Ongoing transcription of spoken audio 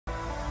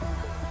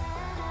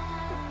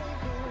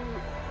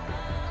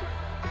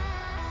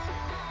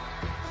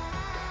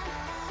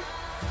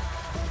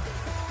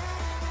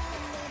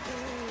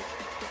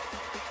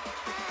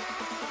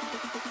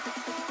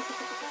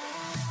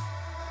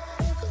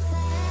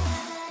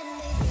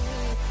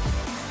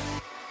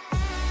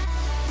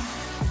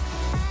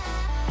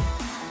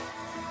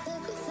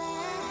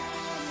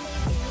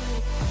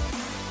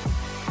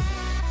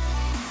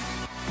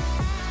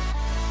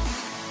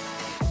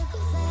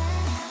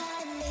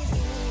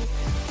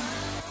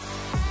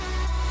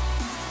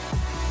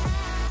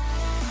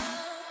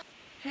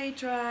Hey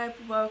tribe,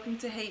 welcome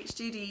to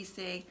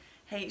HGDC,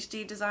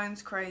 HD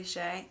Designs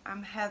Crochet.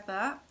 I'm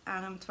Heather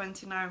and I'm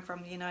 29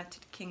 from the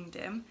United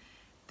Kingdom.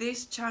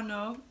 This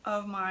channel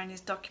of mine is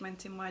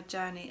documenting my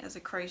journey as a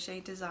crochet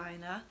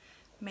designer,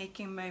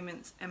 making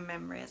moments and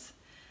memories.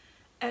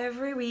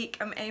 Every week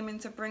I'm aiming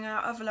to bring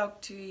out a vlog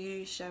to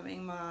you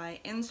showing my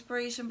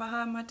inspiration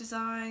behind my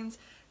designs,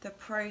 the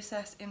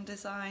process in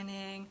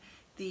designing,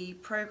 the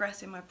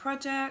progress in my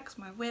projects,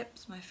 my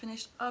whips, my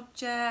finished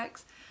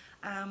objects,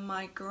 and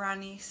my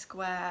granny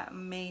square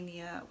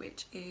mania,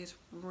 which is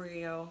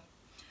real.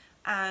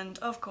 And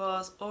of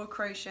course, all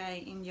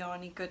crochet in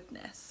yarny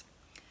goodness.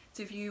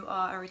 So if you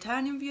are a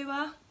returning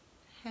viewer,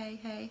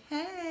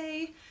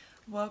 hey,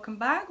 welcome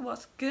back.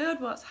 What's good?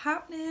 What's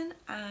happening?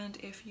 And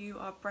if you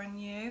are brand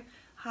new,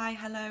 hi,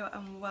 hello,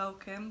 and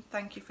welcome.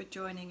 Thank you for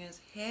joining us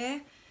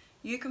here.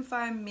 You can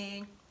find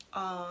me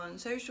on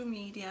social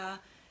media,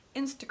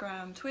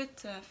 Instagram,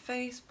 Twitter,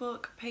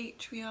 Facebook,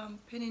 Patreon,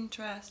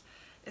 Pinterest,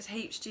 as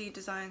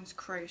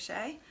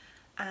HGDesignsCrochet.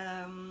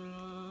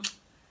 I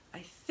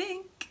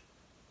think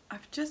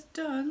I've just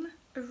done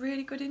a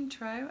really good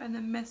intro and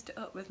then messed it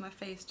up with my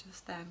face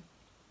just then.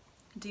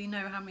 Do you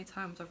know how many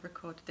times I've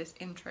recorded this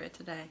intro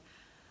today?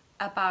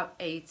 About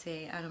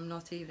 80, and I'm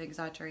not even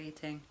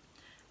exaggerating.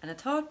 And I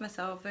told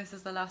myself this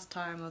is the last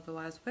time,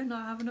 otherwise we're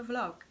not having a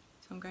vlog.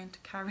 So I'm going to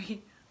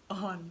carry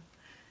on.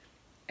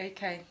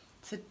 Okay,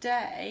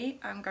 today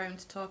I'm going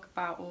to talk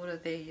about all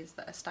of these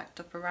that are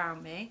stacked up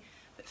around me.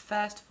 But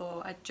first of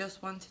all, I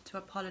just wanted to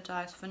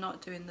apologise for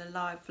not doing the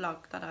live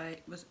vlog that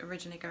I was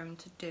originally going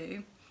to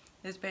do.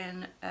 There's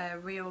been a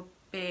real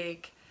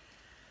big,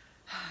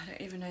 I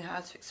don't even know how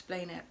to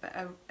explain it, but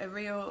a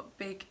real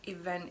big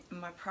event in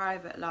my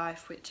private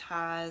life which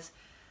has,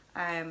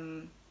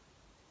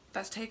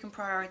 that's taken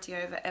priority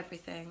over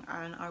everything,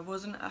 and I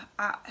wasn't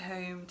at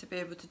home to be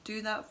able to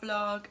do that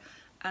vlog,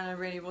 and I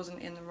really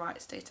wasn't in the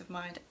right state of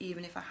mind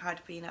even if I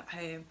had been at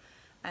home.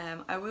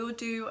 I will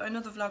do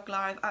another vlog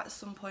live at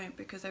some point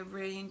because they're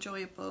really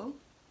enjoyable,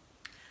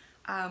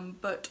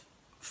 but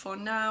for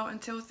now,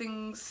 until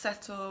things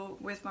settle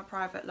with my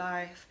private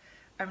life,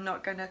 I'm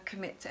not going to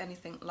commit to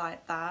anything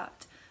like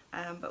that.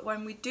 But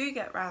when we do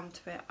get round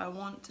to it, I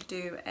want to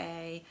do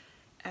a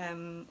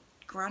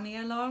granny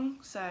along,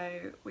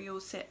 so we all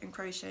sit and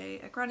crochet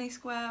a granny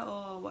square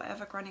or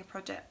whatever granny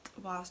project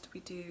whilst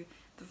we do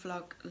the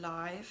vlog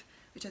live,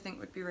 which I think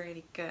would be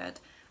really good.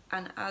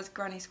 And as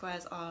granny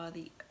squares are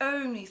the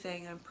only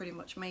thing I'm pretty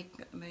much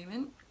making at the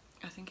moment,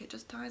 I think it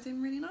just ties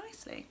in really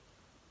nicely.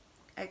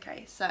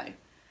 Okay, so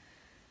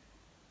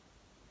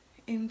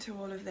into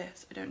all of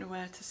this, I don't know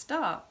where to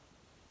start.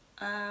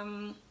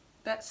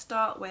 Let's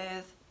start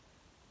with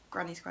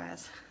granny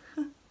squares.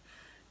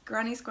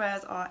 Granny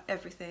squares are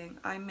everything.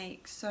 I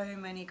make so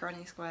many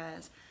granny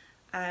squares,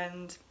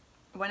 and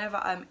whenever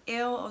I'm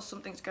ill or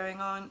something's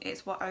going on,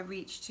 it's what I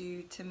reach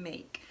to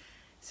make.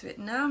 So it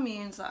now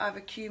means that I've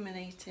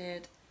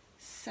accumulated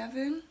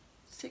 6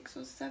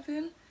 or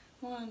 7,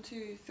 1,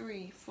 2,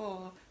 3,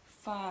 4,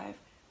 5,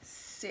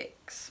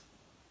 6.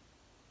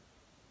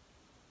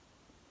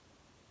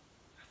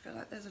 I feel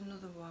like there's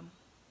another one.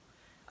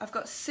 I've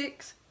got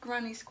 6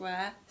 granny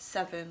square,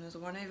 7, there's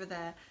one over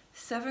there,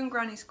 7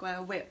 granny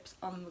square whips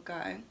on the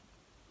go,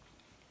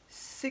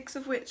 6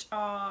 of which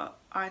are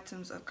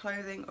items of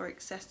clothing or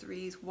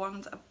accessories,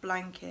 one's a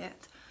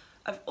blanket.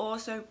 I've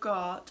also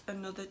got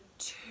another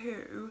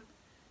 2.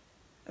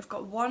 I've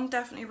got one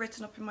definitely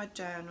written up in my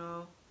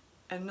journal,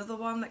 another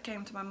one that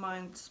came to my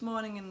mind this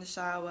morning in the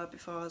shower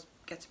before I was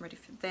getting ready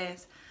for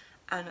this,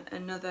 and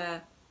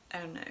another,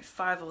 I don't know,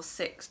 5 or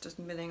 6 just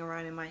milling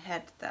around in my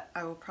head that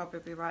I will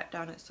probably write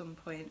down at some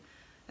point.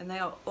 And they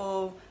are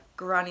all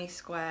granny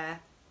square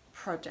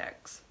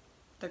projects.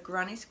 The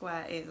granny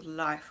square is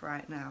life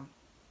right now.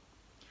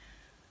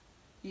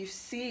 You've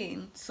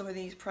seen some of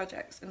these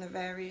projects in the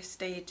various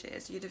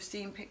stages. You'd have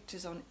seen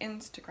pictures on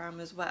Instagram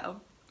as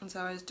well. And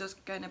so I was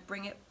just going to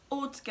bring it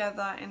all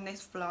together in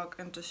this vlog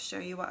and just show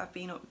you what I've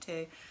been up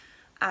to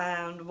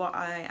and what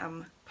I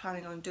am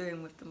planning on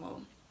doing with them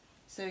all.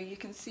 So you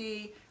can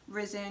see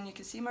Risen, you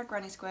can see my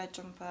granny square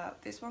jumper.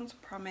 This one's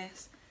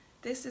Promise.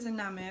 This is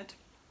Enamoured.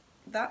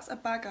 That's a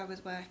bag I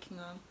was working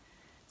on.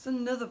 It's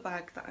another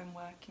bag that I'm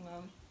working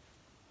on.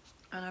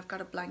 And I've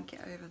got a blanket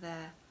over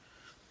there.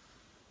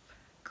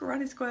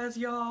 Granny squares,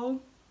 y'all.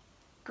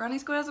 Granny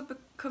squares are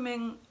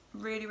becoming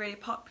really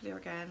popular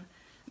again.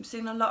 I'm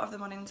seeing a lot of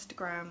them on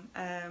Instagram.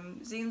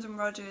 Zines and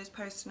Rogers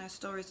posted their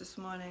stories this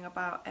morning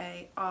about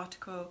a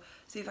article,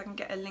 see if I can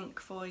get a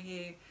link for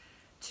you,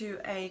 to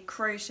a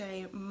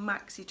crochet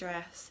maxi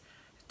dress.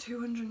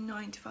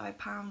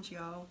 £295,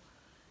 y'all.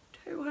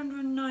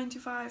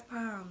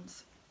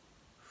 £295.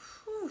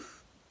 Whew,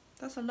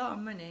 that's a lot of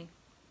money.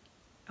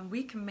 And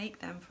we can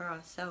make them for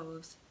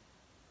ourselves.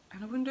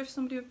 And I wonder if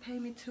somebody would pay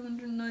me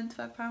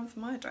 £295 for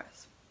my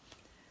dress.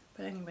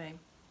 But anyway,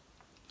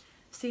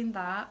 seen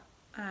that.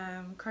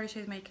 Crochet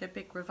is making a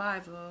big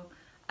revival,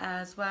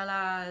 as well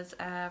as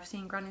I've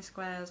seen granny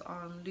squares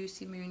on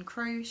Lucy Moon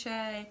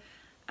Crochet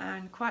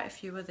and quite a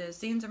few others.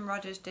 Zines and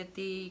Rogers did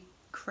the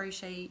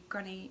crochet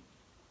granny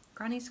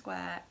granny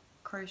square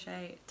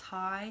crochet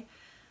tie,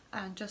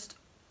 and just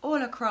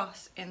all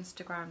across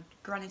Instagram,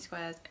 granny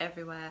squares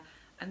everywhere,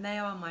 and they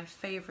are my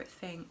favourite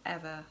thing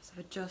ever. So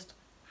I just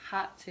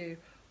had to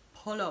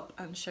pull up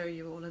and show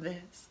you all of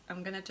this.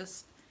 I'm gonna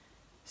just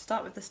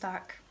start with the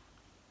stack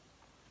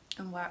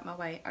and work my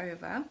way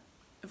over.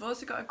 I've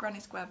also got a granny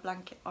square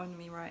blanket on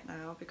me right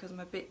now because I'm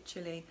a bit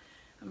chilly.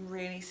 I'm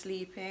really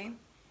sleepy.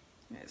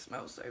 It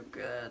smells so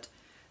good.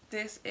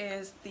 This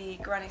is the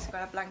granny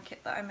square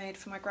blanket that I made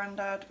for my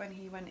granddad when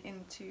he went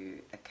into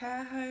a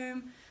care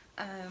home,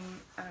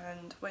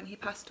 and when he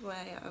passed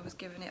away I was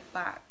giving it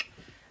back,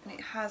 and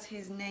it has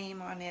his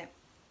name on it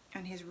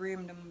and his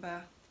room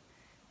number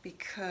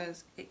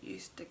because it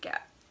used to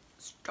get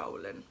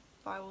stolen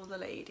by all the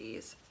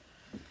ladies.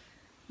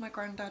 My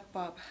granddad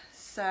Bob.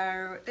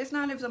 So this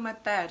now lives on my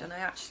bed and I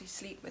actually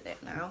sleep with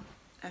it now,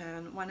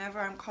 and whenever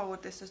I'm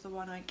cold this is the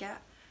one I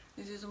get.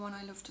 This is the one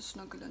I love to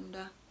snuggle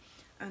under,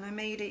 and I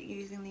made it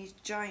using these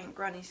giant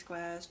granny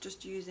squares,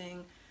 just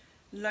using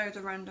loads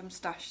of random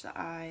stash that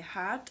I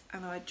had,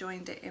 and I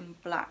joined it in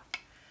black.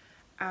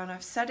 And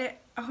I've said it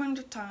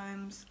 100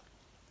 times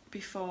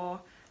before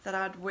that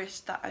I'd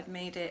wished that I'd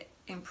made it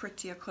in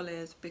prettier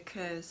colours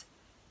because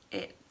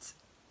it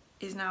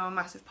is now a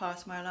massive part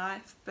of my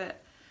life,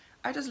 but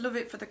I just love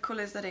it for the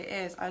colours that it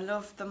is. I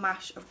love the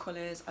mash of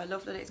colours, I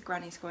love that it's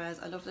granny squares,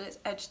 I love that it's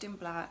edged in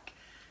black,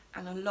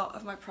 and a lot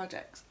of my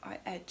projects I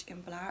edge in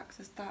black.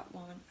 There's that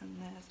one and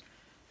there's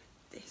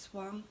this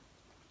one.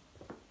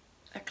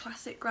 A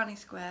classic granny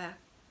square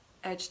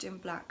edged in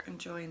black and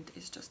joined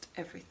is just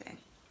everything.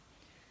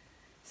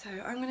 So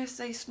I'm going to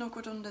stay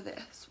snuggled under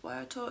this where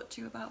I talked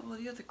to you about all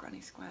the other granny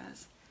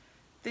squares.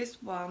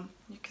 This one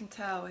you can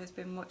tell has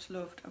been much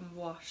loved and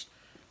washed.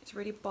 It's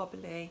really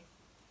bobbly.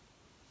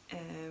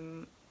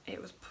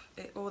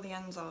 All the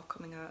ends are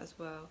coming out as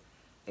well.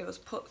 It was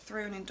put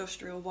through an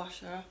industrial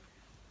washer,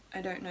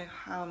 I don't know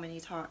how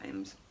many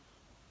times,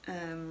 but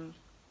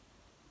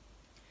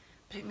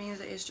it means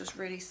that it's just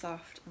really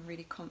soft and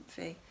really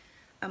comfy.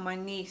 And my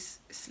niece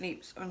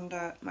sleeps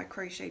under my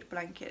crocheted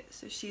blanket,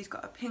 so she's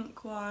got a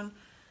pink one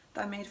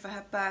that I made for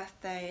her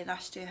birthday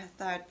last year, her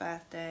 3rd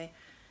birthday.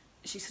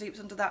 She sleeps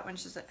under that when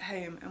she's at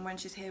home, and when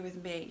she's here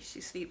with me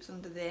she sleeps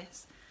under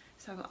this.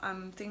 So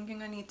I'm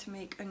thinking I need to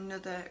make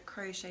another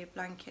crochet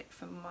blanket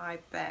for my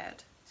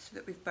bed so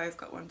that we've both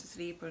got one to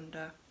sleep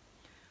under.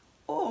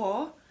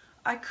 Or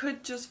I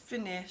could just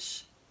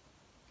finish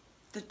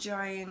the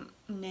giant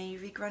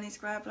navy granny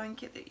square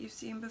blanket that you've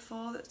seen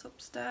before that's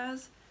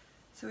upstairs.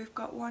 So we've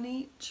got one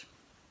each.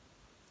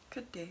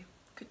 Could do.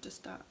 Could just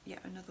start yet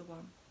another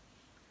one.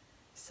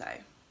 So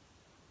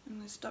I'm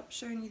going to stop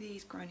showing you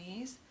these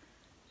grannies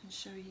and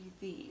show you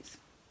these.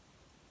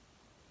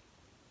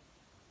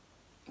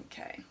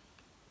 Okay.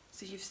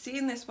 So you've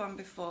seen this one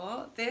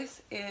before.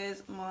 This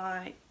is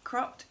my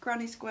cropped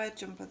granny square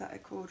jumper that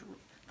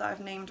I've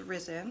named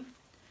Risen.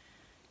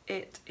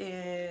 It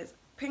is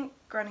pink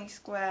granny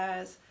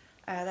squares.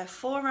 They're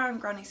 4 round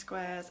granny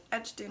squares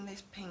edged in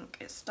this pink.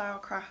 It's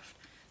Stylecraft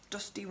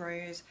Dusty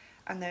Rose,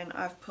 and then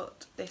I've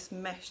put this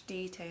mesh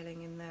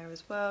detailing in there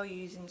as well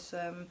using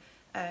some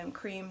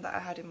cream that I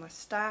had in my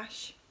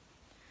stash.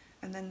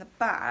 And then the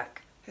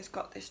back has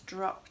got this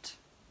dropped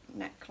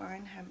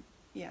neckline,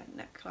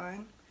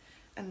 neckline.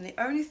 And the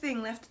only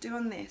thing left to do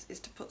on this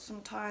is to put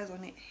some ties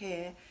on it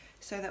here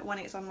so that when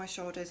it's on my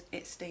shoulders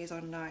it stays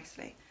on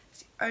nicely.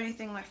 It's the only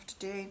thing left to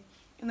do,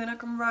 and then I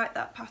can write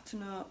that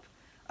pattern up.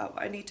 Oh,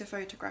 I need to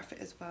photograph it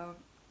as well,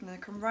 and then I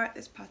can write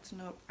this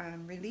pattern up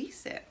and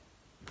release it.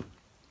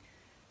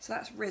 So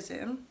that's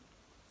Risen.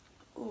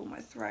 Oh, my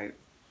throat.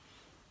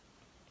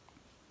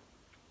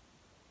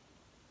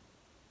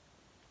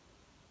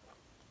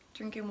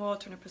 Drinking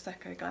water in a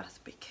Prosecco glass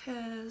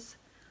because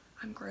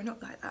I'm grown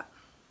up like that.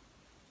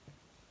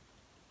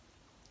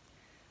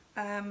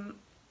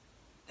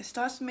 I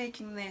started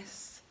making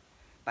this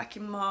back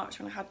in March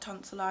when I had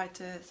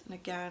tonsillitis, and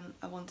again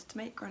I wanted to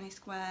make granny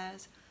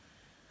squares,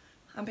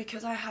 and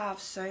because I have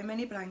so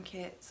many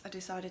blankets I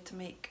decided to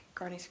make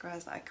granny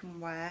squares that I can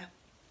wear.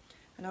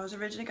 And I was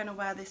originally going to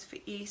wear this for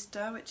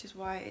Easter, which is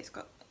why it's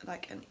got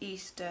like an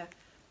Easter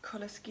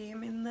colour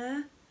scheme in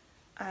there.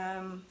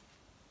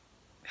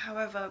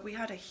 However, we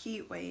had a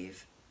heat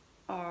wave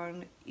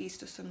on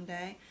Easter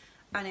Sunday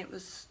and it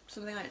was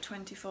something like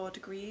 24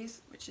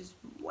 degrees, which is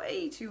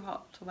way too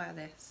hot to wear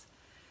this.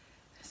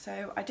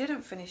 So I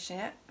didn't finish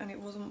it and it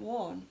wasn't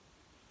worn.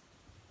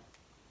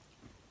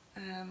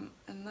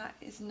 And that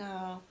is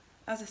now,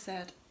 as I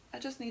said, I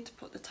just need to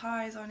put the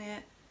ties on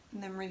it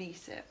and then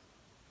release it.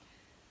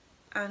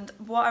 And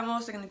what I'm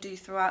also going to do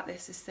throughout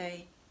this is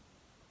say,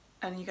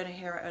 and you're going to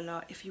hear it a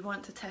lot, if you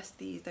want to test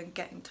these then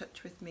get in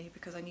touch with me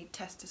because I need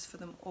testers for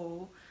them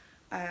all.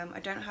 I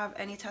don't have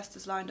any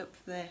testers lined up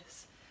for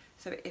this,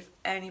 so if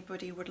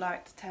anybody would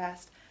like to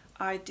test,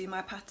 I do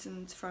my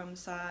patterns from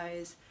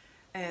size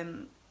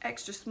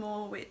extra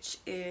small, which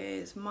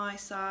is my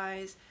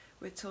size.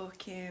 We're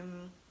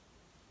talking,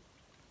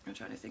 I'm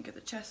trying to think of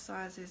the chest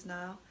sizes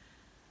now,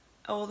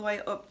 all the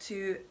way up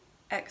to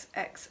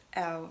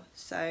XXL,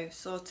 so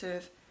sort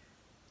of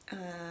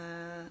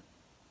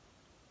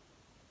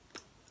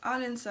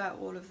I'll insert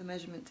all of the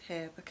measurements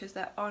here because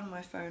they're on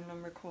my phone and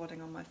I'm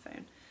recording on my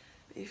phone.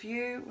 But if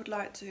you would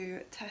like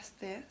to test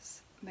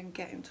this, then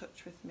get in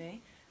touch with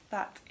me.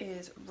 That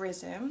is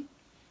Risen,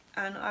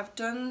 and I've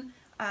done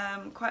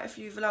quite a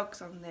few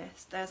vlogs on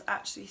this. There's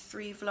actually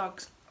 3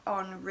 vlogs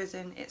on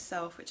Risen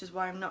itself, which is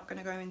why I'm not going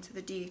to go into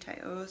the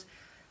details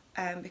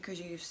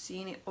because you've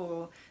seen it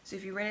all. So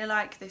if you really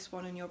like this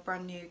one and you're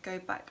brand new, go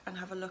back and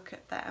have a look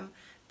at them.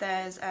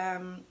 There's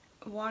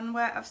one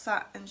where I've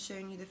sat and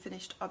shown you the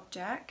finished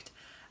object,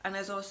 and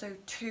there's also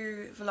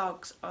 2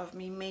 vlogs of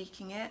me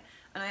making it,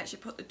 and I actually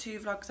put the 2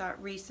 vlogs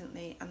out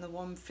recently and the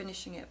one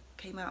finishing it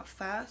came out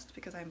first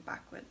because I'm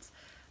backwards.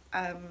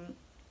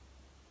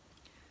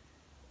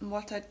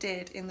 What I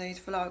did in those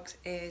vlogs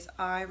is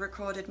I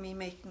recorded me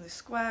making the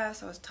square,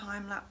 so I was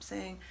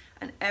time-lapsing,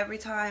 and every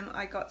time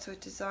I got to a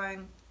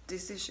design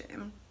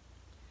decision,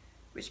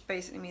 which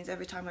basically means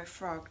every time I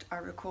frogged, I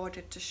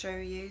recorded to show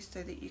you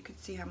so that you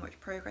could see how much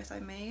progress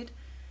I made.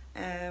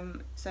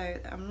 So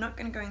I'm not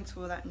going to go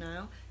into all that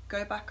now.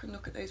 Go back and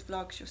look at those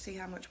vlogs, you'll see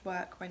how much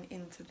work went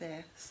into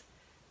this.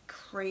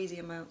 Crazy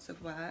amounts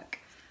of work.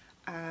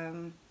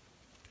 Yeah,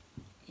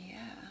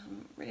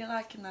 I'm really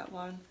liking that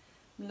one.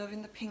 I'm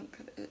loving the pink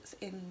that's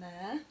in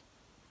there.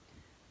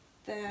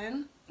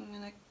 Then I'm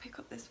going to pick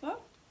up this one.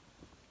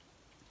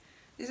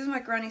 This is my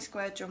granny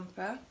square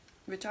jumper,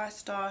 which I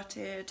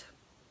started...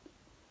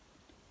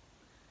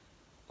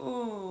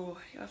 Oh,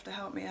 you'll have to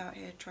help me out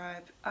here,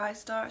 tribe. I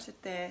started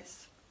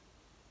this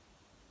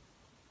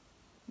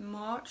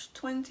March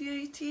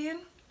 2018.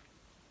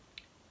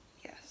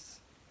 Yes.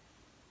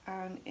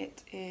 And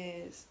it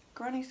is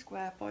granny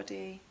square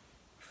body,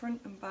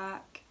 front and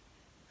back,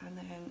 and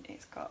then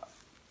it's got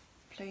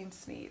plain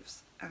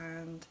sleeves,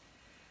 and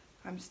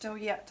I'm still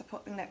yet to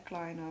put the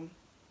neckline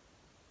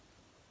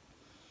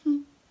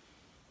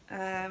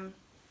on.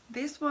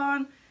 This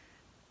one,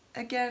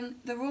 again,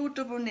 they're all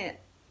double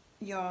knit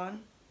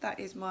yarn. That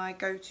is my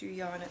go-to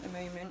yarn at the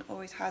moment,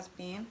 always has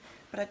been.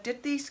 But I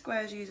did these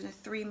squares using a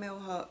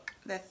 3mm hook.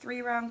 They're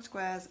 3 round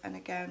squares, and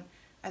again,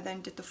 I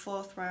then did the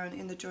 4th round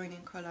in the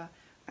joining colour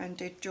and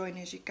did join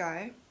as you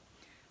go.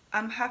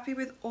 I'm happy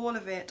with all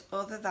of it,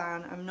 other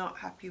than I'm not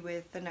happy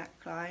with the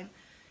neckline.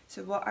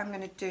 So what I'm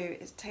going to do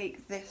is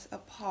take this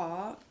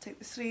apart, take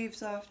the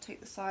sleeves off,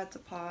 take the sides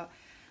apart,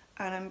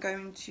 and I'm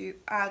going to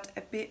add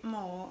a bit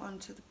more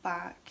onto the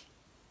back,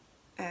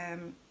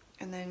 and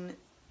then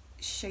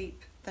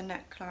shape the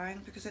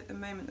neckline, because at the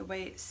moment the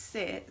way it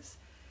sits,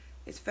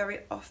 it's very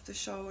off the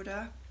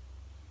shoulder,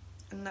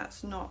 and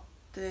that's not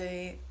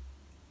the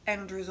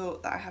end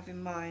result that I have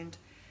in mind.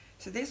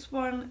 So this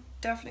one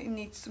definitely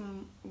needs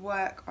some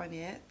work on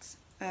it.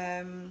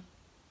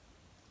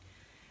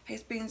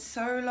 It's been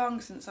so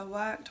long since I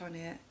worked on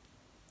it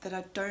that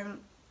I don't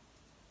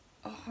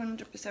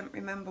 100%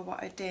 remember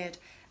what I did,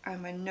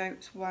 and my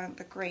notes weren't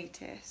the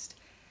greatest.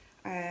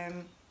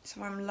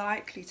 So I'm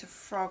likely to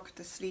frog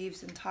the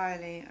sleeves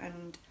entirely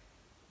and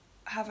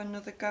have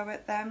another go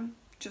at them,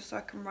 just so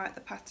I can write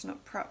the pattern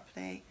up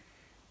properly.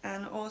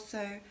 And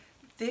also,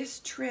 this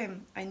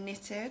trim I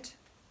knitted,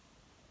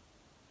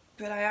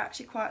 but I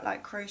actually quite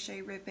like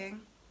crochet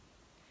ribbing.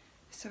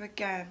 So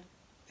again,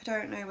 I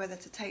don't know whether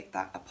to take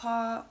that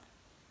apart.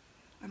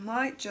 I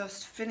might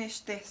just finish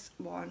this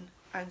one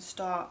and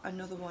start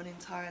another one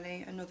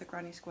entirely, another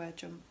granny square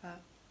jumper,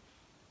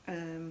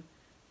 and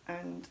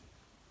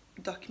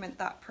document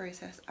that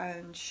process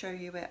and show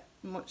you it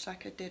much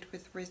like I did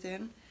with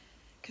Risen,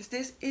 because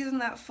this isn't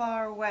that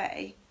far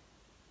away,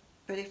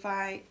 but if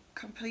I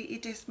completely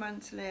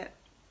dismantle it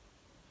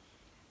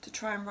to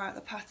try and write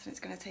the pattern, it's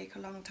going to take a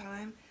long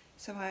time.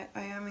 So I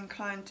am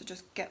inclined to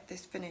just get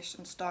this finished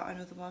and start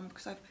another one,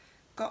 because I've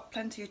got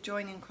plenty of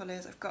joining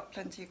colours, I've got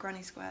plenty of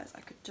granny squares,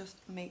 I could just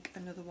make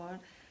another one,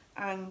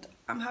 and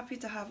I'm happy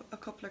to have a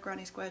couple of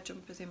granny square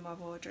jumpers in my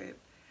wardrobe.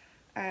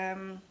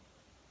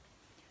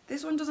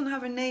 This one doesn't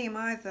have a name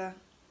either,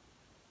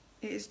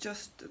 it is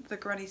just the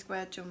granny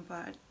square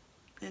jumper,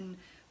 and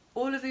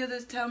all of the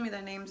others tell me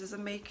their names as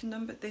I'm making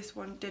them, but this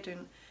one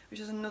didn't, which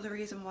is another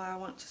reason why I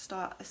want to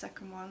start a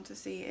second one, to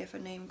see if a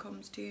name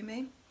comes to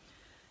me.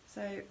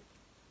 So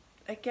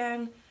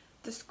again,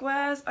 the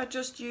squares I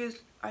just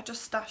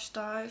stash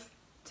dive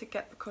to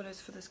get the colours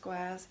for the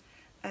squares,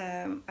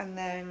 and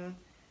then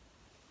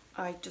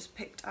I just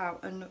picked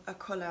out a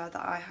colour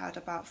that I had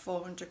about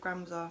 400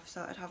 grams of,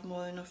 so I'd have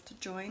more than enough to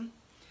join.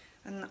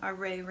 And I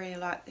really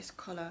like this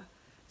colour.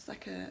 It's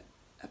like a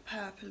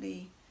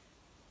purpley,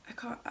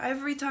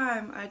 every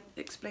time I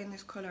explain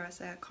this colour I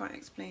say I can't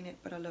explain it,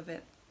 but I love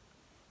it.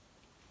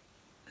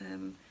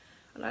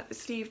 I like the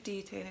sleeve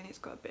detailing, it's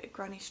got a bit of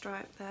granny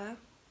stripe there.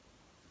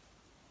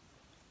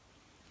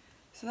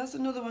 So that's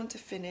another one to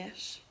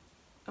finish,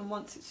 and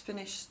once it's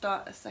finished,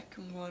 start a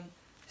second one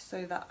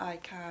so that I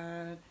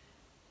can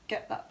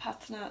get that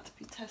pattern out to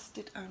be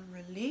tested and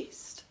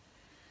released.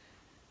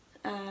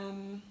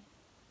 I'm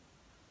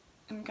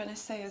going to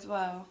say as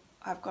well,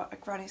 I've got a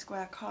granny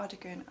square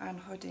cardigan and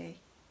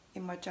hoodie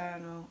in my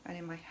journal and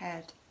in my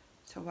head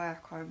to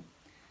work on.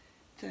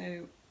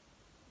 So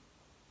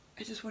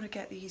I just want to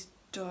get these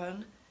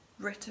done,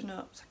 written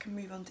up, so I can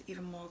move on to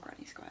even more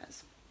granny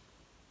squares.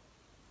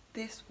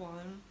 This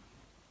one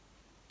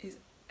is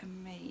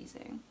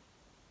amazing.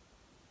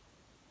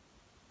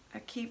 I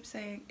keep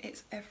saying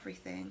it's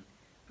everything,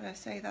 but I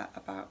say that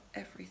about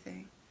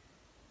everything.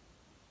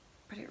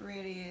 But it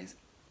really is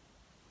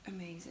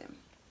amazing.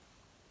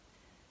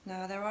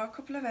 Now there are a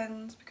couple of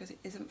ends because it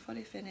isn't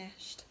fully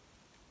finished.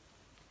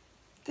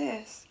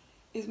 This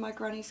is my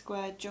granny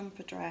square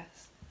jumper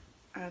dress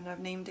and I've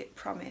named it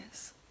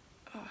Promise.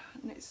 Oh,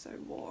 and it's so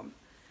warm.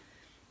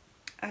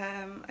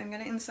 I'm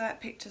going to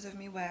insert pictures of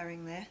me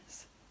wearing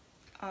this.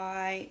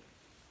 I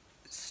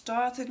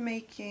started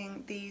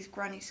making these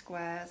granny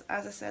squares.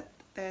 As I said,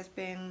 there's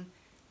been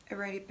a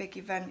really big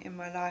event in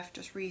my life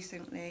just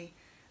recently,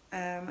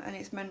 and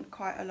it's meant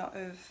quite a lot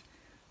of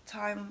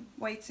time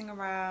waiting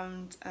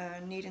around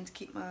and needing to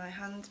keep my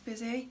hands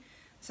busy.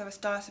 So I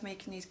started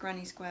making these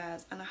granny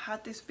squares, and I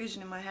had this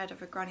vision in my head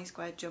of a granny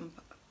square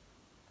jumper.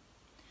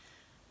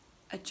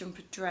 A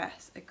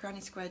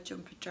granny square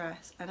jumper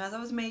dress, and as I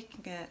was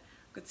making it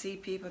I could see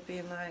people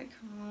being like,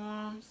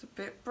 it's a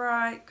bit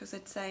bright, because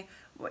they'd say,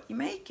 what are you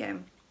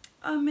making?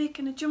 I'm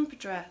making a jumper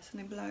dress, and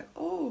they'd be like,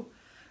 oh,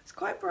 it's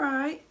quite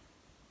bright,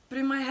 but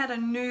in my head I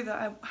knew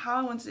that how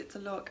I wanted it to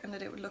look and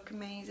that it would look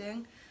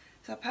amazing.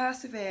 So I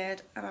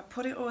persevered and I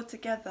put it all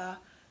together,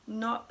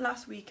 not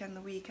last weekend,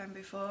 the weekend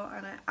before,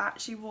 and I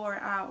actually wore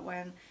it out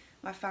when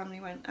my family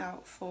went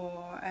out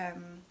for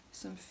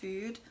some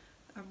food.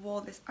 I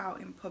wore this out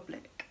in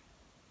public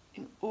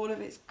in all of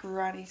its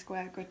granny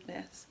square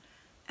goodness,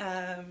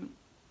 and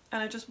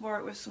I just wore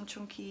it with some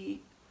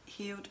chunky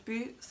heeled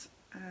boots,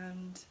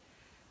 and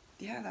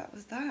yeah, that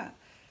was that.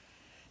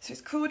 So it's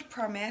called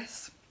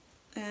Promise.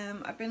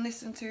 I've been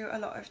listening to a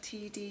lot of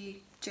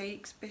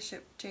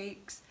Bishop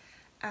Jakes,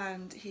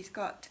 and he's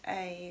got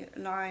a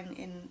line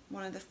in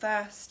one of the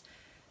first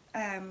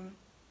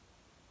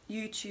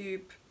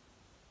YouTube,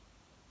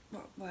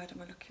 what word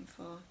am I looking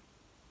for?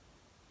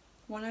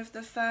 One of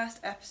the first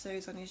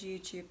episodes on his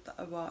YouTube that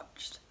I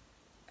watched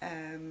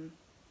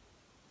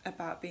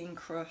about being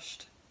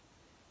crushed.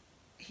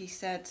 He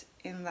said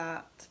in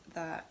that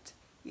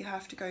you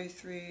have to go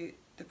through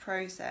the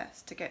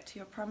process to get to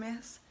your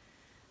promise,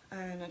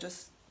 and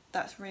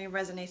that's really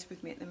resonated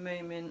with me at the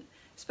moment,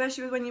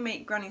 especially when you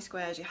make granny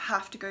squares. You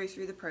have to go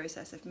through the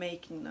process of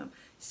making them,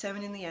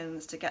 sewing in the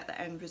ends to get the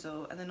end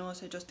result, and then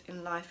also just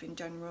in life in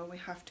general we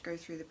have to go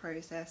through the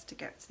process to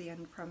get to the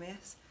end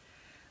promise.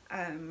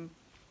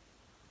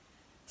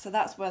 So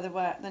that's where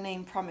the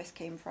name Promise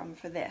came from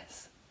for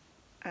this.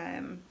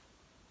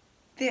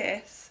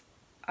 This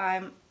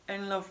I'm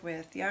in love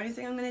with. The only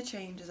thing I'm going to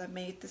change is I've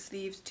made the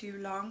sleeves too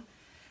long,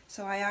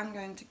 so I am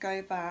going to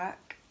go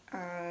back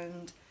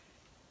and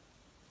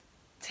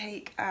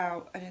take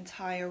out an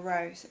entire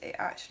row so it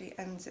actually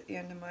ends at the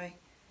end of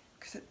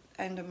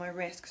my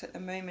wrist, because at the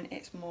moment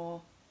it's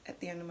more at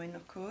the end of my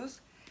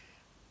knuckles.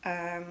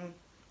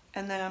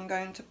 And then I'm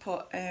going to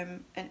put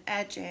an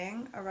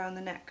edging around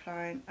the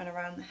neckline and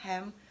around the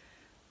hem,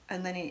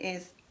 and then it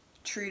is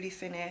truly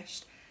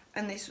finished.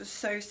 And this was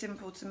so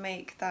simple to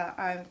make that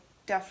I'm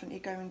definitely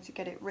going to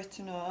get it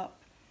written up,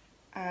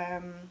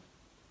 and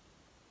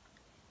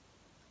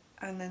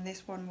then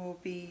this one will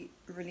be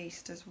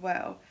released as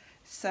well.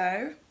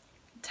 So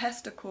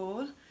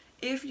testicle,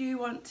 if you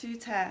want to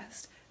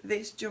test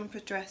this jumper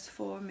dress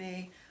for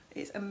me,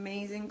 it's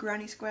amazing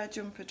granny square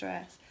jumper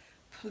dress,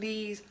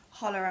 please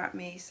holler at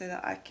me so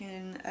that I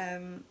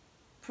can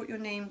put your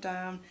name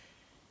down.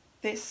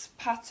 This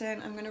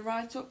pattern I'm going to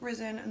write up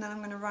Risen, and then I'm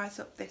going to write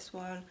up this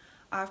one.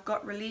 I've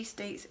got release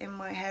dates in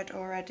my head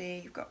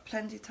already. You've got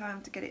plenty of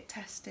time to get it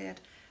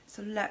tested,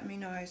 so let me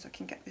know so I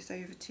can get this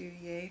over to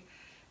you.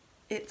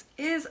 It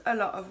is a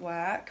lot of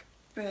work,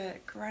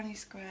 but granny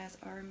squares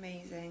are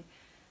amazing.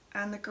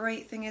 And the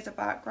great thing is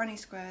about granny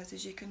squares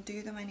is you can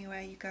do them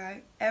anywhere you go,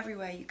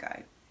 everywhere you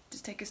go.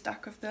 Just take a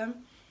stack of them.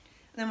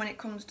 And then when it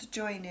comes to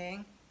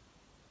joining,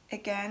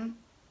 again,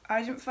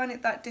 I didn't find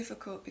it that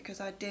difficult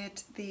because I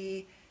did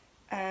the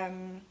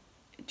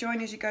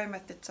join as you go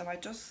method, so I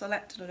just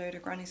selected a load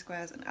of granny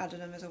squares and added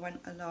them as I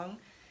went along.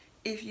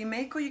 If you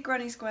make all your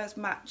granny squares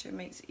match, it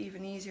makes it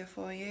even easier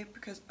for you,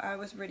 because I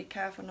was really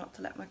careful not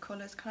to let my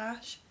colours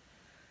clash,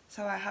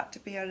 so I had to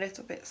be a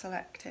little bit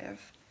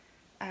selective.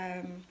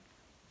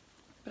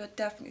 But I'd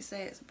definitely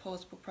say it's a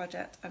pausable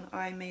project, and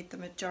I made the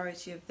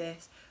majority of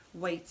this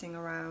waiting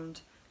around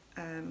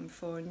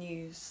for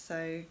news.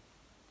 So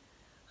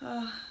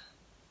I'm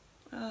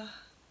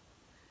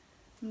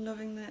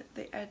loving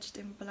the edged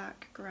in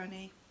black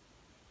granny.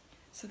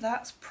 So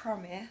that's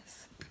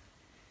Promise.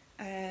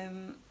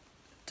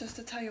 Just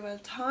to tell you a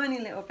tiny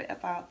little bit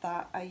about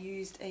that, I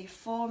used a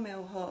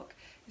 4mm hook.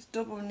 It's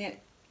double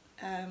knit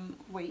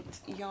weight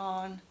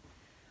yarn.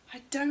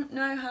 I don't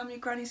know how many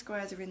granny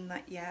squares are in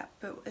that yet,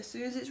 but as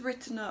soon as it's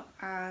written up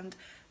and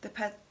the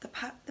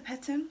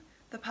pattern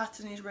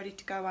is ready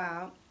to go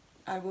out,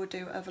 I will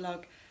do a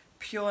vlog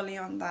purely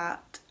on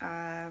that,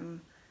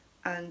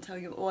 and tell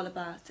you all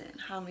about it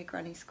and how many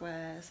granny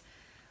squares.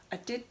 I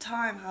did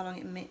time how long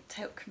it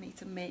took me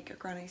to make a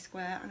granny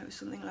square, and it was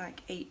something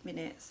like 8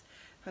 minutes,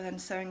 but then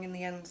sewing in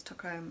the ends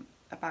took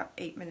about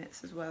 8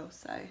 minutes as well.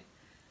 So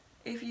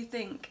if you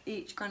think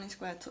each granny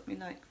square took me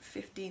like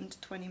 15 to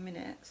 20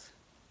 minutes,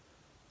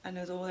 and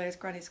there's all those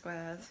granny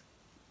squares,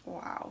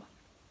 wow.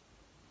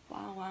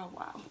 Wow, wow,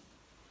 wow.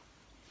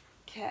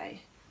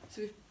 Okay,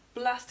 so we've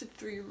blasted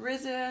through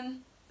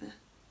Risen,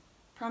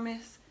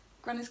 Promise,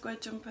 granny square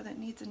jumper that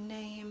needs a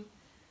name.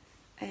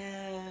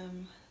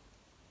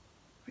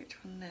 Which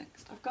one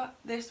next? I've got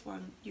this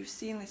one. You've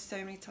seen this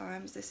so many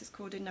times. This is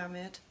called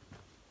Enamoured,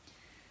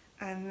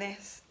 and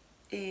this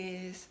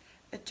is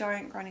a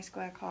giant granny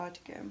square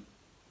cardigan,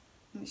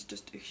 and it's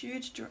just a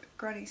huge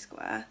granny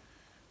square,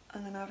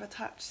 and then I've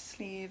attached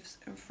sleeves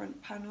and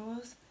front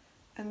panels.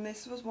 And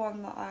this was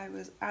one that I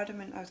was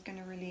adamant I was going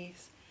to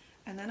release,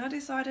 and then I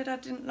decided I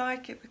didn't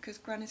like it because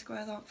granny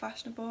squares aren't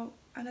fashionable,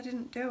 and I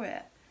didn't do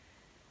it.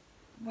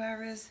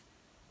 Whereas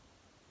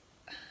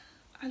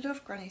I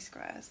love granny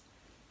squares.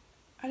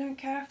 I don't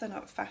care if they're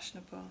not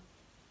fashionable.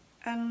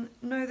 And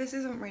no, this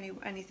isn't really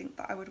anything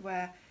that I would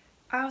wear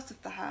out of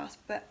the house,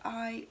 but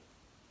I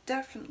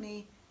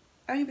definitely,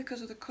 only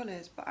because of the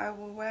colours, but I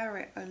will wear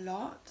it a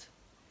lot.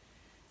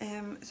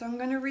 So I'm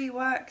going to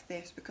rework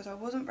this because I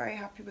wasn't very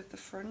happy with the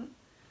front,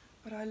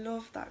 but I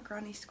love that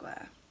granny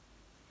square.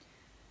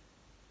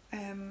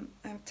 I'm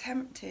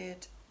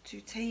tempted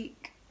to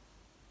take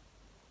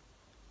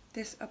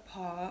this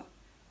apart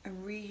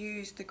and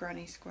reuse the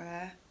granny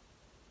square.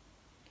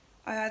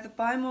 I either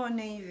buy more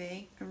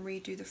navy and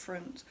redo the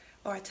front,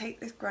 or I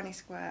take this granny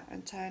square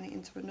and turn it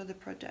into another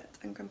project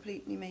and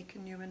completely make a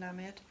new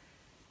enamoured.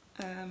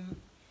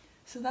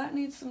 So that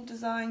needs some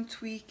design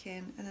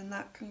tweaking, and then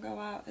that can go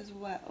out as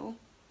well.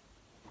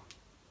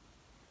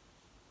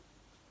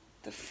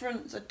 The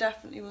fronts, I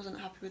definitely wasn't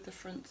happy with the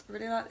fronts. I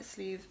really like the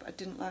sleeves, but I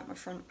didn't like my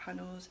front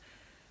panels.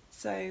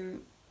 So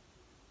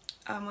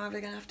I'm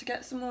either going to have to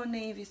get some more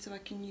navy so I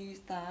can use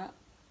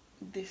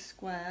this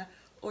square,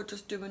 or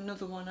just do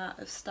another one out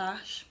of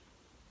stash.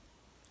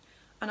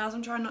 And as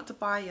I'm trying not to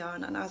buy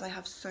yarn, and as I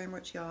have so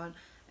much yarn,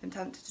 I'm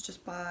tempted to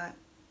just buy,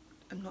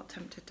 I'm not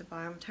tempted to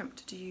buy, I'm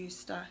tempted to use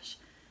stash.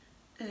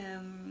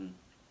 I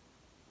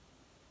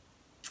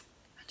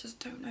just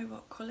don't know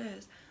what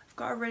colours. I've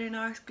got a really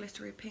nice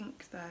glittery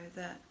pink though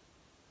that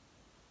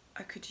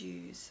I could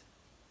use.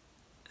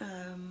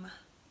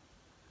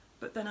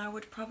 But then I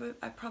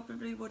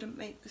probably wouldn't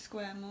make the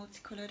square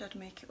multicoloured, I'd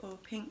make it all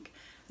pink,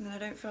 and then I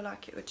don't feel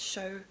like it would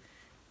show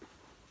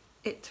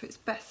it to its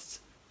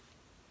best.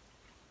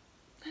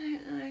 I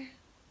don't know.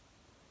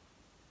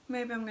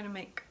 Maybe I'm going to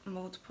make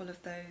multiple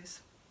of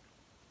those.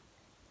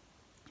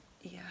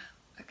 Yeah,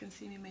 I can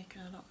see me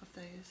making a lot of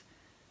those.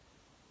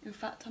 In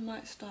fact, I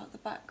might start the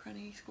back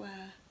granny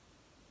square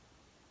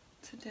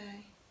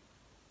today.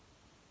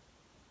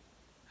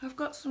 I've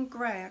got some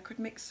grey, I could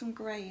mix some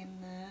grey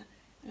in there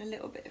and a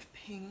little bit of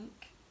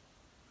pink.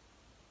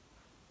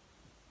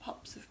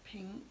 Pops of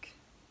pink.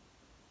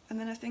 And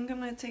then I think I'm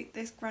going to take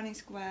this granny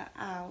square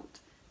out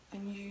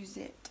and use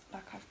it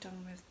like I've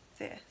done with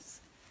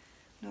this.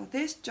 Now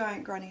this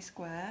giant granny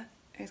square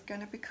is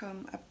going to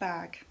become a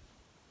bag.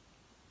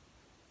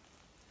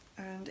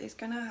 And it's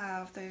going to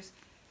have those,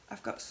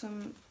 I've got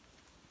some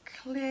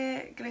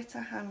clear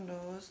glitter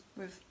handles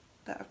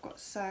that I've got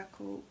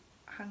circle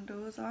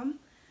handles on.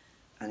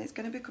 And it's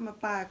going to become a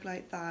bag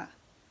like that.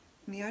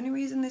 And the only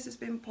reason this has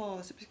been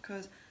paused is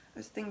because I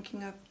was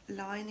thinking of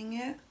lining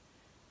it,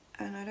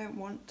 and I don't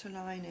want to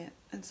line it,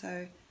 and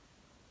so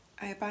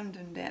I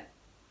abandoned it.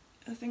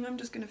 I think I'm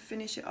just going to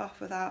finish it off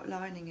without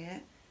lining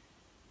it.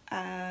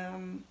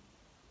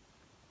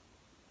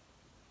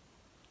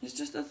 It's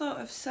just the thought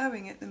of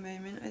sewing at the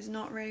moment is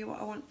not really what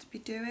I want to be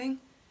doing,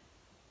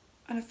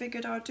 and I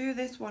figured I'll do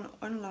this one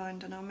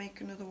unlined and I'll make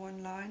another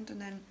one lined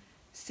and then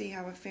see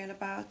how I feel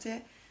about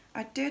it.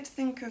 I did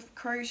think of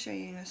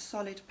crocheting a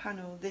solid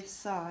panel this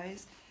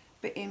size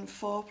but in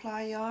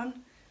 4-ply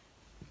yarn,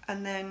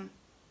 and then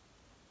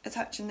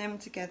attaching them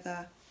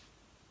together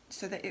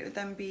so that it would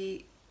then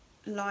be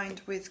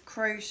lined with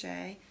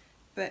crochet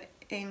but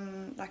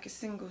in like a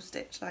single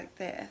stitch like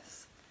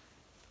this,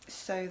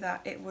 so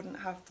that it wouldn't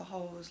have the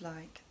holes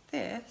like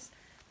this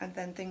and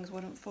then things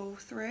wouldn't fall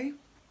through.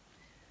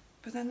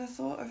 But then the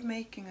thought of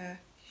making a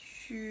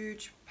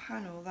huge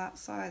panel that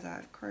size out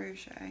of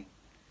crochet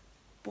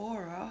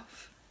bore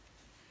off.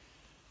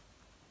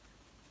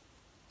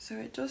 So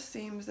it just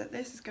seems that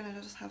this is going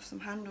to just have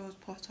some handles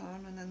put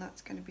on and then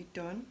that's going to be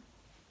done.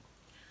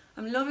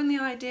 I'm loving the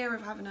idea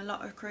of having a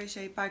lot of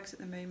crochet bags at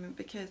the moment,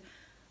 because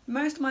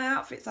most of my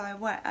outfits I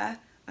wear,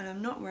 and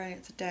I'm not wearing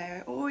it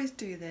today, I always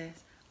do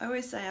this. I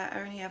always say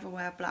I only ever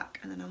wear black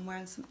and then I'm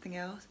wearing something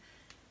else.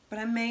 But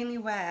I mainly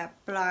wear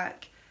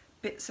black,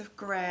 bits of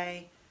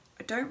grey.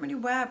 I don't really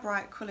wear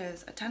bright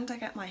colours. I tend to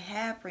get my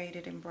hair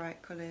braided in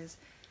bright colours.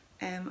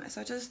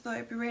 So I just thought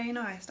it'd be really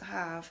nice to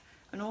have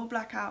an all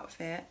black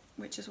outfit,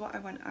 which is what I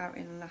went out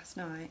in last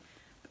night,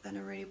 but then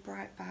a really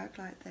bright bag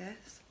like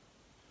this.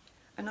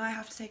 And I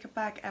have to take a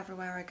bag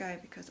everywhere I go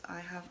because I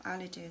have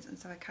allergies, and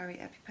so I carry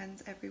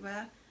EpiPens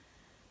everywhere.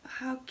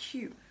 How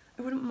cute.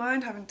 I wouldn't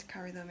mind having to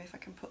carry them if I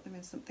can put them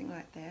in something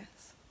like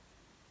this.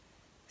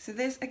 So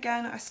this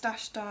again I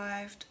stash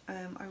dived.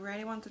 I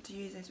really wanted to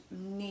use this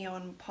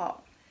neon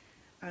pop,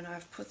 and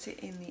I've put it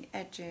in the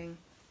edging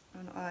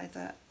on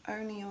either,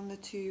 only on the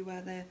two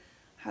where the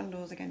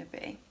handles are going to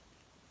be.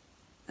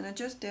 And I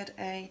just did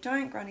a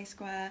giant granny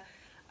square,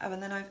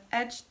 and then I've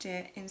edged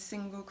it in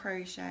single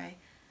crochet,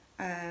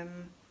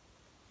 and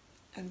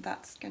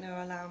that's going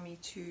to allow me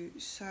to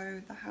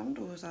sew the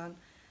handles on,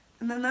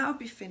 and then that'll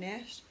be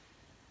finished.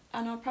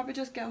 And I'll probably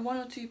just get 1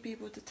 or 2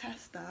 people to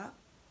test that,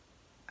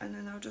 and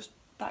then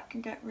that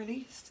can get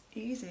released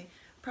easy.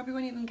 Probably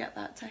won't even get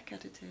that tech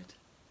edited.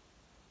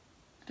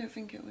 I don't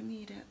think it will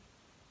need it.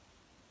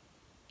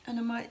 And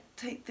I might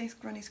take this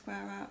granny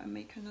square out and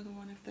make another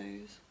one of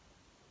those.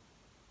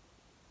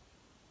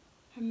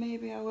 And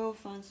maybe I will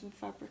find some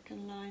fabric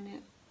and line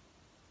it.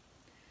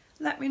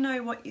 Let me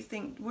know what you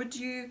think. Would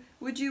you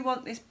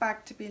want this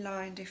bag to be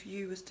lined if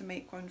you was to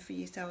make one for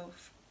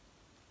yourself?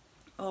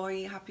 Or are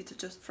you happy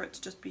to for it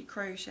to just be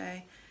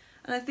crochet?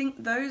 And I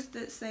think those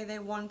that say they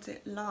want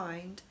it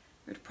lined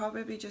would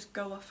probably just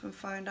go off and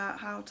find out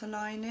how to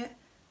line it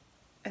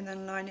and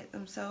then line it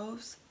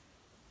themselves.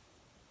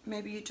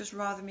 Maybe you'd just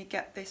rather me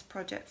get this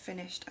project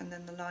finished and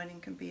then the lining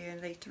can be a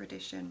later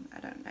edition. I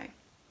don't know.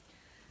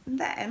 And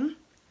then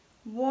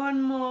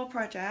one more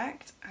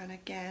project, and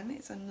again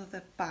it's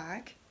another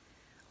bag.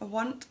 I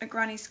want a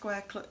granny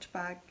square clutch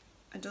bag.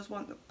 I just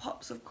want the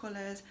pops of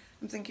colours.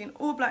 I'm thinking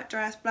all black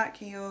dress, black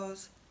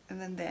heels,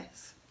 and then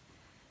this.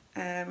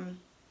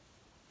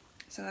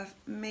 So I've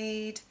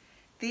made,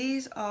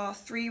 these are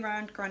 3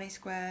 round granny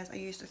squares. I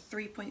used a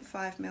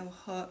 3.5mm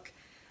hook,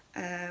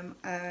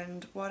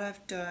 and what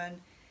I've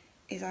done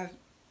is I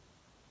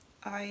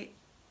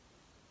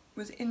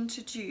was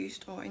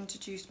introduced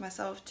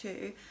myself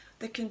to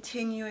the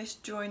continuous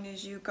join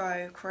as you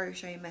go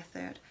crochet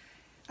method.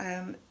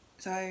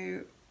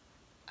 So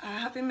I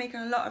have been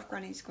making a lot of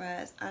granny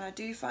squares, and I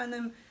do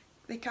find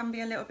they can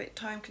be a little bit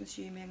time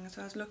consuming,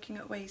 so I was looking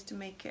at ways to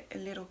make it a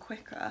little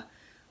quicker.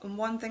 And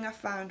one thing I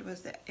found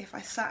was that if I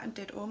sat and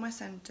did all my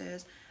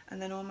centres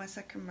and then all my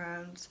second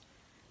rounds,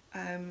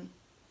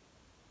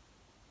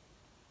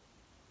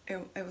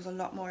 it was a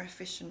lot more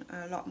efficient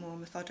and a lot more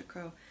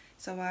methodical.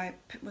 So I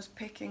was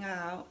picking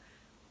out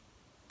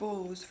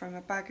balls from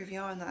a bag of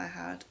yarn that I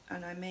had,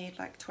 and I made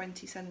like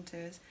 20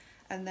 centres,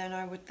 and then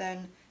I would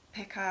then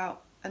pick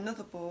out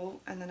another ball,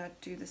 and then I'd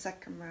do the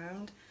second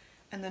round,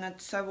 and then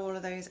I'd sew all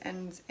of those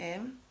ends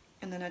in,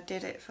 and then I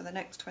did it for the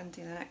next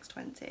 20 and the next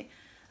 20,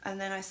 and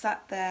then I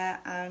sat there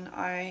and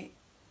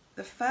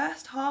the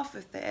first half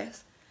of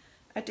this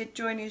I did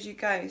join as you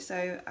go,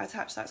 so I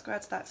attached that square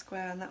to that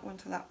square and that one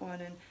to that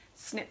one and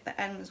snip the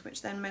ends,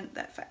 which then meant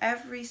that for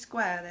every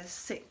square there's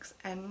 6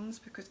 ends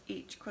because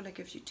each colour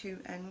gives you 2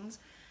 ends.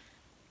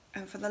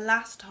 And for the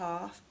last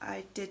half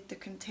I did the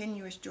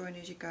continuous join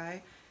as you go,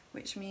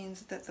 which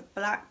means that the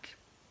black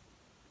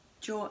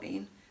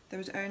join, there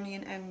was only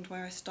an end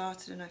where I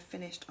started and I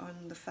finished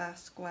on the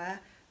first square,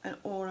 and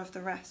all of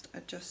the rest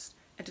I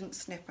didn't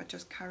snip, I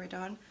just carried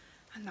on,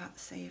 and that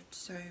saved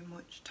so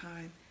much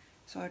time.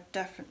 So I'll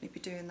definitely be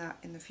doing that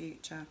in the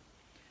future,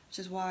 which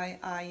is why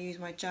I use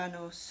my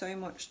journal so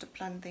much to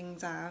plan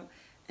things out.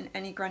 And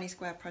any granny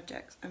square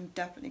projects, I'm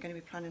definitely going to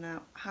be planning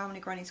out how many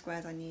granny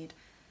squares I need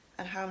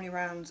and how many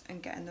rounds,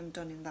 and getting them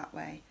done in that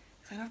way.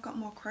 So then I've got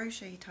more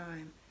crochet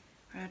time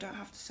and I don't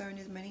have to sew in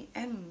as many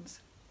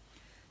ends.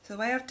 So the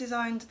way I've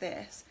designed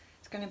this,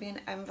 it's going to be an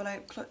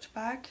envelope clutch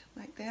bag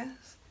like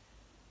this.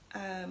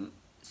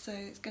 So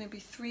it's going to be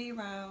 3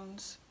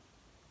 rounds.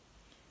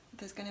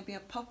 There's going to be a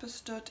popper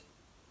stud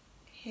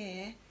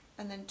here,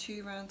 and then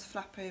 2 rounds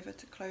flap over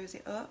to close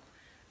it up,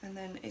 and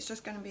then it's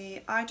just going to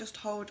be, I just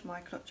hold my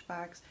clutch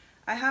bags.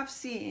 I have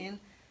seen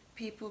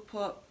people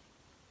put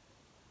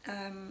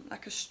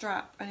like a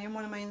strap, and in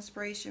one of my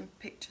inspiration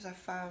pictures I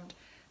found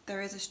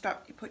there is a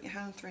strap you put your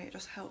hand through, it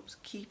just helps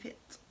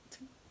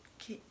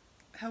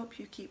help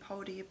you keep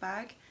hold of your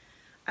bag.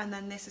 And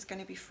then this is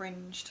going to be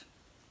fringed,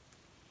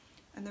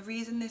 and the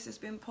reason this has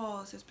been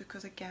paused is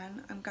because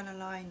again I'm going to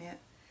line it.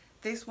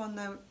 This one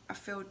though I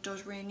feel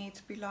does really need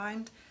to be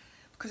lined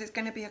because it's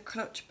going to be a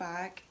clutch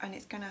bag and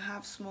it's going to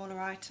have smaller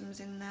items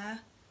in there.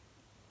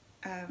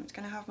 It's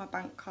going to have my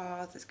bank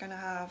cards, it's going to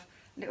have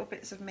little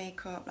bits of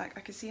makeup, like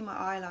I can see my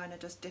eyeliner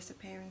just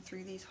disappearing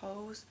through these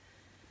holes.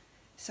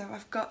 So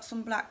I've got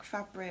some black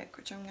fabric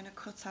which I'm going to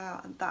cut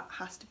out, and that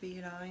has to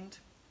be lined.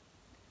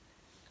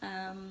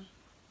 And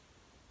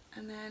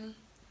then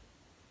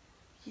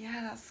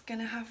yeah,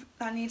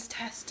 that needs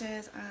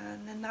testers,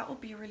 and then that will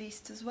be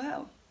released as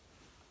well.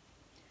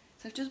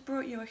 So I've just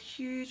brought you a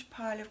huge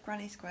pile of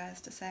granny squares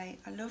to say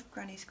I love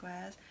granny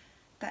squares.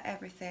 They're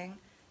everything.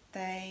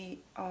 They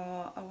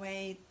are a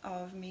way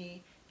of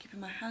me keeping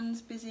my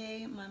hands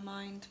busy, my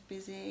mind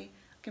busy.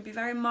 I can be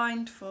very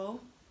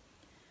mindful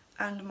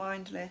and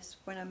mindless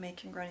when I'm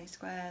making granny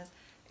squares.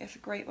 It's a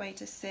great way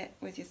to sit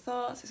with your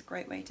thoughts. It's a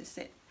great way to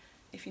sit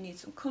if you need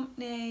some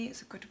company.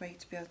 It's a good way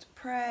to be able to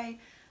pray.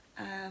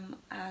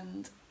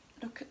 And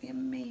look at the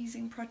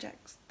amazing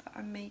projects that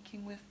I'm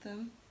making with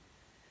them.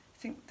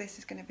 I think this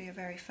is going to be a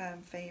very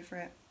firm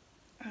favourite,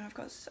 and I've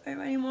got so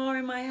many more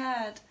in my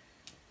head.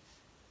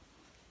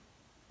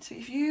 So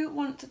if you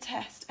want to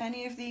test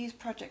any of these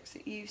projects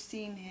that you've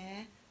seen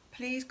here,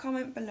 please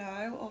comment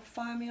below or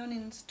find me on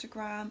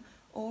Instagram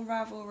or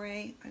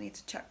Ravelry. I need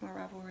to check my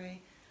Ravelry,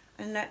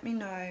 and let me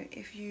know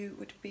if you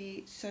would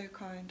be so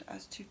kind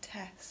as to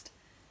test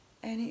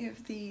any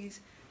of these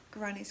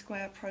granny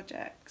square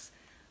projects.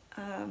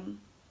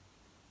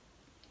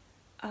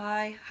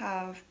 I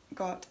have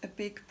got a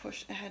big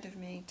push ahead of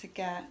me to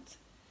get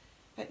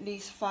at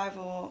least 5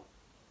 or,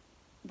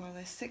 well,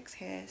 there's 6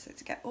 here, so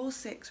to get all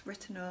 6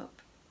 written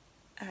up,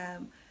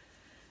 and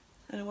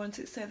I want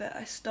it so that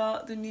I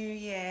start the new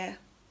year,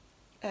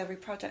 every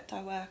project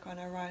I work on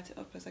I write it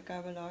up as I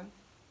go along.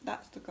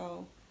 That's the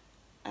goal.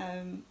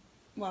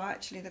 Well,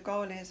 actually the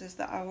goal is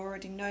that I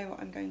already know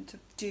what I'm going to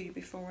do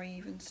before I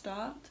even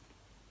start.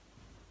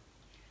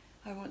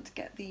 I want to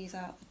get these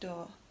out the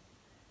door.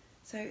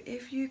 So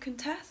if you can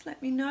test,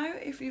 let me know.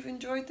 If you've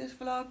enjoyed this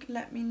vlog,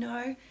 let me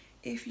know.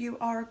 If you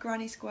are a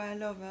granny square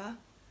lover,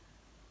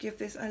 give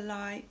this a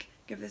like,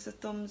 give this a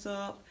thumbs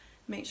up,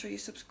 make sure you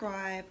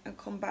subscribe and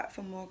come back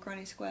for more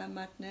granny square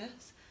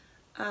madness.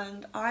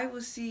 And I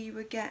will see you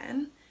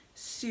again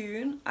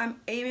soon.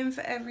 I'm aiming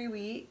for every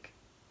week.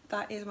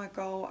 That is my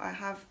goal. I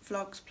have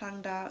vlogs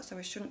planned out, so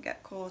I shouldn't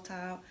get caught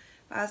out.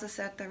 But as I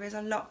said, there is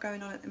a lot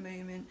going on at the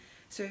moment.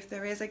 So if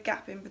there is a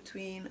gap in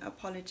between,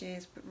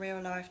 apologies, but real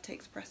life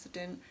takes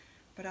precedent.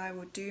 But I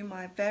will do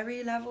my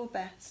very level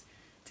best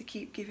to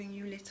keep giving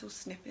you little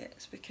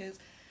snippets, because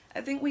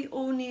I think we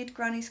all need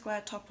granny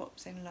square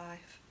top-ups in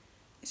life.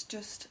 It's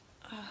just,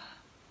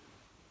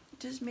 it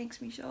just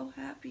makes me so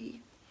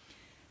happy.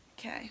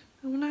 Okay,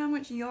 I wonder how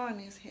much yarn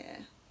is here.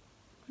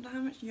 I wonder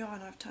how much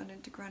yarn I've turned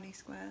into granny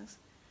squares.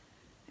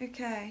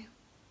 Okay,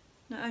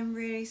 now I'm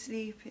really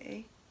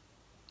sleepy.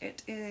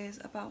 It is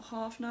about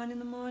 9:30 in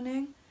the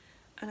morning,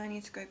 and I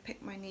need to go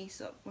pick my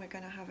niece up. We're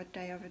going to have a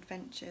day of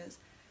adventures.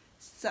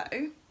 So,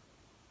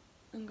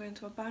 I'm going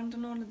to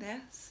abandon all of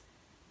this,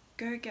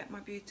 go get my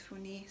beautiful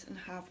niece and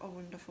have a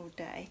wonderful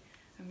day.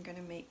 I'm going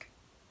to make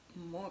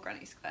more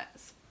granny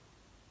squares.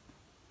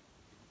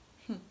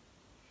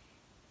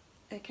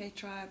 Okay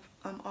tribe,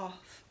 I'm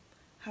off.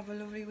 Have a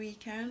lovely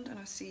weekend and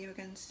I'll see you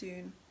again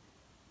soon.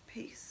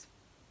 Peace.